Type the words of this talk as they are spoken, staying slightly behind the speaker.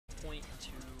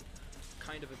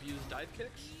kind of abuse dive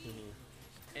kicks,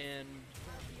 and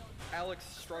Alex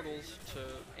struggles to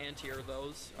anti-air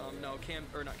those. No, not Cammy,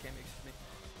 excuse me.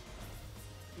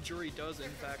 Juri does in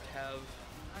fact have,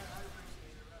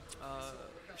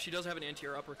 she does have an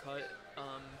anti-air uppercut.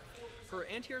 Her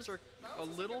anti-airs are a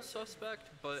little suspect,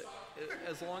 but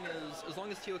as long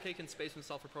as TOK can space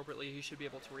himself appropriately, he should be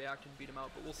able to react and beat him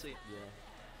out. But we'll see.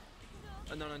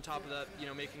 Yeah. And then on top of that, you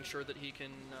know, making sure that he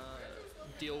can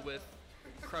deal with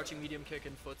crouching medium kick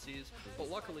and footsies. But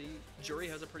luckily, Juri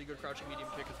has a pretty good crouching medium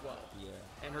kick as well. Yeah.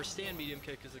 And her stand medium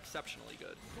kick is exceptionally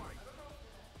good.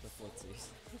 The footsies.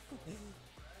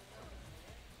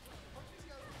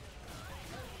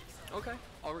 Okay.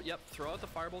 Yep. Throw out the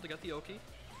fireball to get the Oki.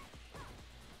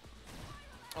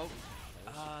 Oh.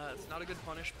 It's not a good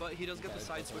punish, but he does get the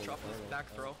side switch off his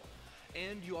back throw.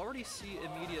 And you already see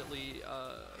immediately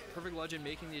PerfectLegend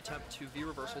making the attempt to V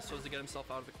reversal so as to get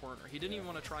himself out of the corner. He didn't even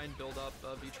want to try and build up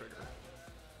a V trigger.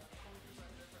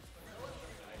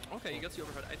 Okay, he gets the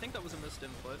overhead. I think that was a missed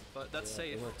input, but that's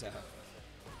safe. It worked out.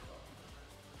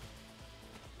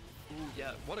 Ooh,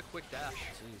 yeah, what a quick dash.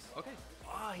 Jeez. Okay.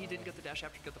 He didn't get the dash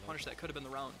after he got the punish. That could have been the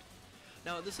round.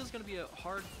 Now, this is going to be a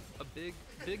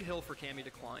big hill for Cammy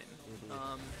to climb.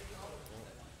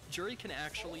 Juri can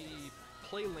actually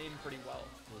play lane pretty well.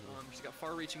 She's got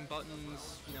far-reaching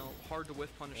buttons, you know, hard to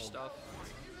whiff punish stuff.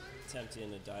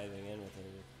 Tempting to diving in with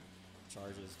her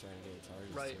charges, trying to get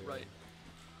charges. Right, right.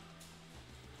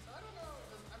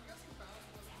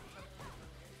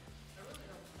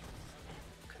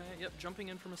 Okay, yep, jumping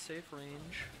in from a safe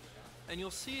range. And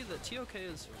you'll see that TOK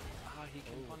is, he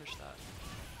can punish that.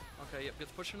 Okay, yep,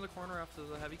 gets pushed into the corner after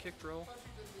the heavy kick drill.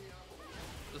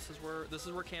 This is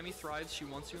where Cammy thrives. She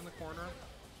wants you in the corner,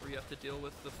 where you have to deal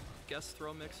with the guest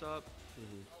throw mix-up.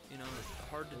 You know,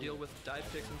 hard to deal with dive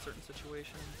kicks in certain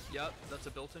situations. Yep, that's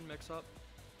a built-in mix-up.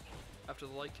 After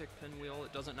the light kick pinwheel,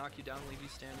 it doesn't knock you down, leave you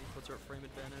standing, puts her at frame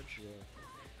advantage. Yeah.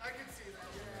 I can see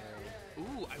that.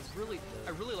 Ooh, I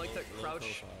really like that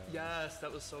crouch. Yes,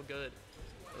 that was so good.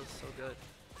 That was so good.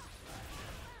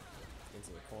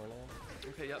 Into the corner.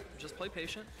 Okay, yep. Just play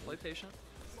patient. Play patient.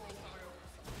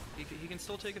 He can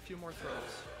still take a few more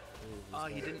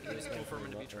throws. He didn't confirm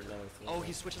him to be triggered. Oh,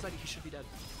 he switches out. He should be dead.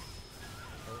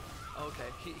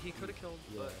 Okay, he could have killed,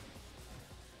 but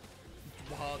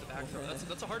wow, the back throw.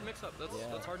 That's a hard mix-up.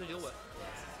 That's hard to deal with.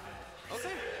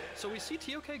 Okay, so we see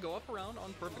TOK go up around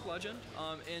on PerfectLegend,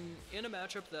 in a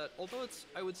matchup that, although it's,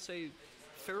 I would say,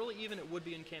 fairly even, it would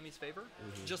be in Cammy's favor,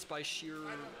 just by sheer,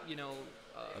 you know,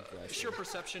 sheer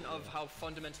perception of how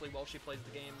fundamentally well she plays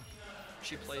the game.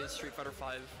 She plays Street Fighter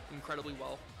V incredibly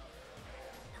well.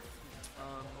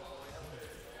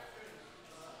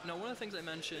 Now, one of the things I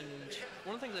mentioned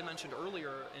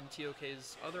earlier in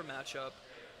TOK's other matchup,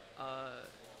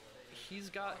 he's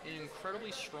got an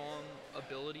incredibly strong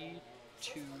ability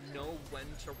to know when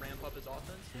to ramp up his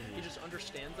offense. He just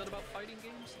understands that about fighting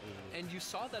games, and you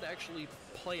saw that actually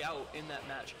play out in that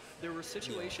match. There were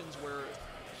situations where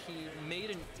he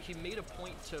made a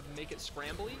point to make it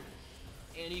scrambly,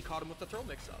 and he caught him with the throw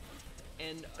mix-up.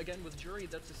 And again, with Juri,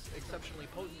 that's exceptionally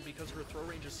potent because her throw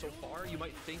range is so far, you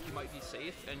might think you might be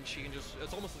safe, and she can just,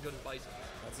 it's almost as good as Bison.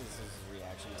 That's his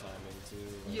reaction timing too.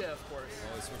 Like, yeah, of course.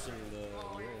 Always switching to the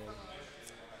Urien.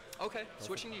 Okay,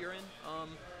 switching to Urien.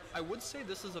 I would say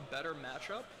this is a better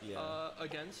matchup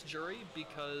against Juri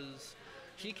because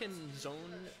he can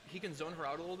zone her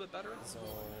out a little bit better. So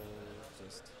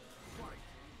just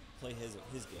play his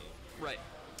game. Right.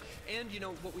 And you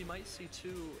know what we might see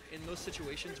too in those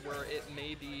situations where it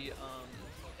may be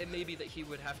that he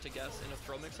would have to guess in a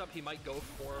throw mix-up, he might go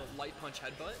for light punch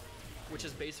headbutt, which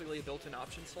is basically a built-in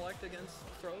option select against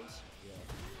throws.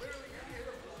 Yeah.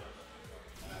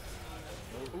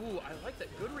 Ooh, I like that.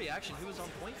 Good reaction. He was on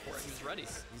point for it. He was ready.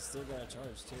 He's still got a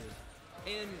charge too.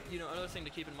 And you know, another thing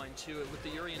to keep in mind too, with the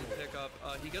Urien pickup,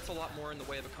 he gets a lot more in the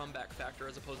way of a comeback factor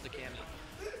as opposed to Cammy.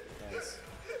 Nice.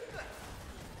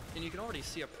 And you can already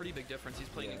see a pretty big difference. He's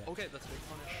playing. Okay, that's a big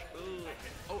punish. Ooh.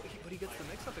 Oh, but he gets the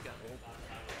mix-up again.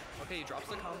 Okay, he drops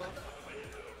the combo.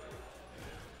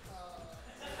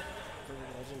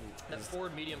 That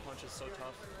forward medium punch is so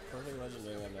tough. PerfectLegend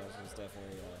during that match was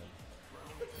definitely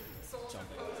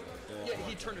jumping. Yeah,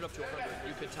 he turned it up to 100.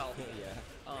 You could tell.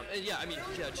 And yeah, I mean,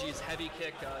 yeah, geez, heavy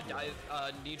kick, dive,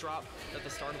 knee drop at the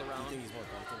start of the round. You think he's more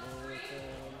comfortable with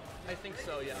I think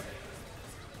so, yeah.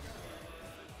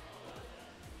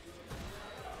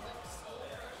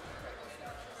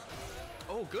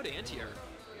 Oh, good anti-air.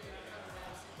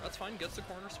 That's fine, gets the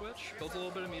corner switch, builds a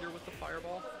little bit of meter with the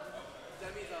fireball.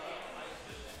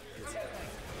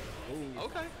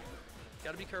 Okay,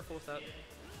 gotta be careful with that.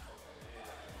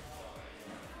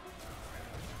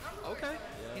 Okay.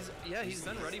 He's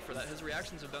been ready for that. His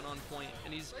reactions have been on point,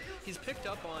 and he's picked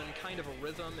up on kind of a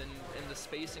rhythm and the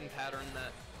spacing pattern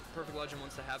that PerfectLegend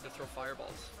wants to have to throw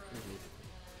fireballs.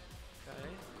 Okay.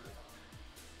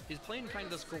 He's playing kind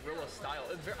of this guerrilla style.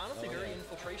 Honestly, very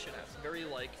infiltration-esque. Very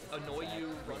like annoy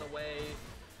you, run away,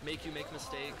 make you make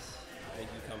mistakes. Make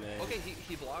you come in. Okay,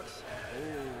 he blocks.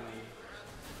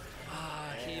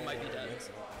 He might be dead.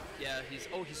 Yeah, he's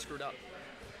screwed up.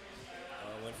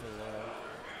 Went for low.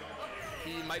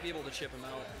 He might be able to chip him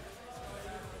out.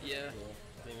 Yeah.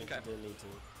 Okay. Didn't need to.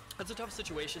 That's a tough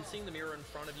situation. Seeing the mirror in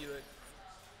front of you,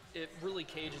 it really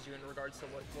cages you in regards to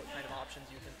what kind of options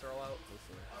you can throw out.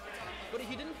 But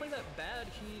he didn't play that bad.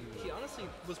 He honestly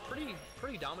was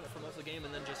pretty dominant for most of the game,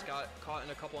 and then just got caught in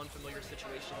a couple unfamiliar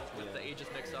situations with the Aegis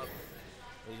mix-up.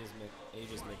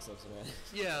 Aegis mix-ups, man.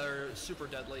 Yeah, they're super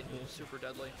deadly. Super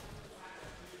deadly.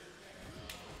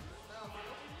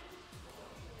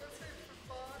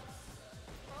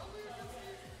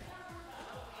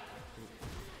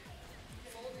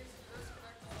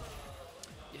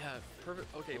 Yeah,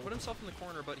 perfect. Okay, put himself in the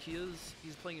corner, but he's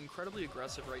playing incredibly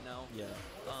aggressive right now. Yeah.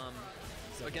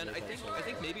 Again, I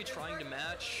think maybe trying to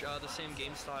match the same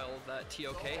game style that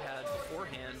TOK had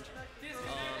beforehand.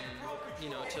 You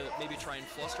know, to maybe try and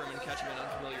fluster him and catch him in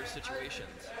unfamiliar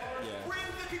situations. Yeah. Bring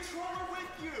the controller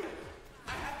with you.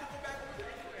 I have to go back with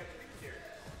the here.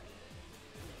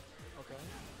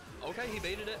 Okay, he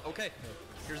baited it. Okay,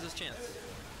 here's his chance.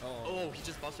 Oh, he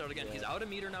just busted out again. He's out a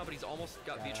meter now, but he's almost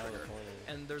got V-trigger.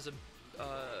 And there's a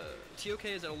TOK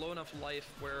is at a low enough life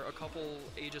where a couple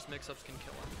Aegis mix-ups can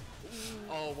kill him.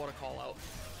 Oh, what a call out.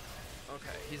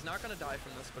 Okay, he's not gonna die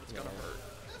from this, but it's gonna hurt.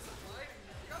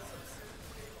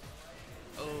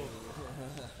 Oh.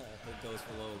 It goes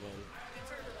for low again.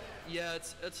 Yeah,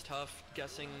 it's tough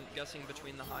guessing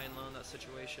between the high and low in that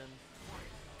situation.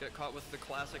 Get caught with the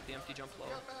classic, the empty jump low.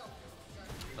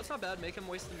 That's not bad. Make him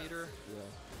waste the meter. Yeah.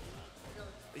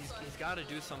 He's got to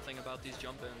do something about these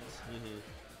jump ins.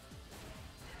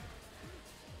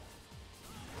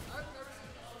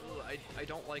 Ooh, I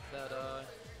don't like that.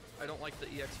 I don't like the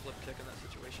EX flip kick in that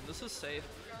situation. This is safe.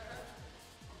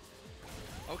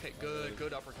 Okay,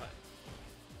 good uppercut.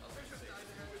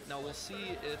 Now we'll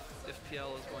see if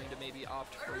PL is going to maybe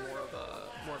opt for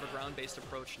more of a ground-based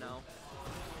approach now.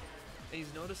 And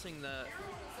he's noticing that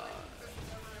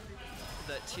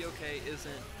that TOK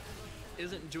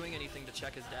isn't doing anything to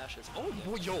check his dashes. Oh,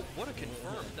 yo, what a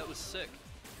confirm! That was sick.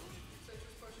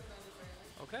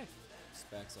 Okay.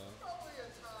 Specs on.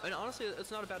 And honestly,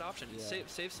 it's not a bad option. Yeah.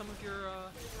 Save some of your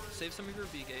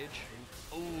V gauge.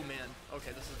 Oh man.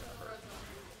 Okay, this is gonna hurt.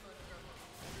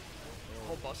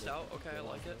 Oh, bust out. Okay, I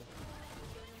like it.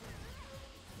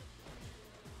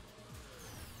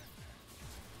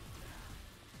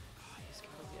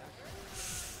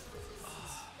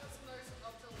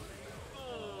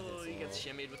 Oh, he gets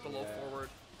shimmied with the low forward.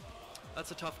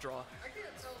 That's a tough draw.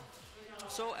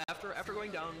 So after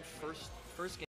going down first game.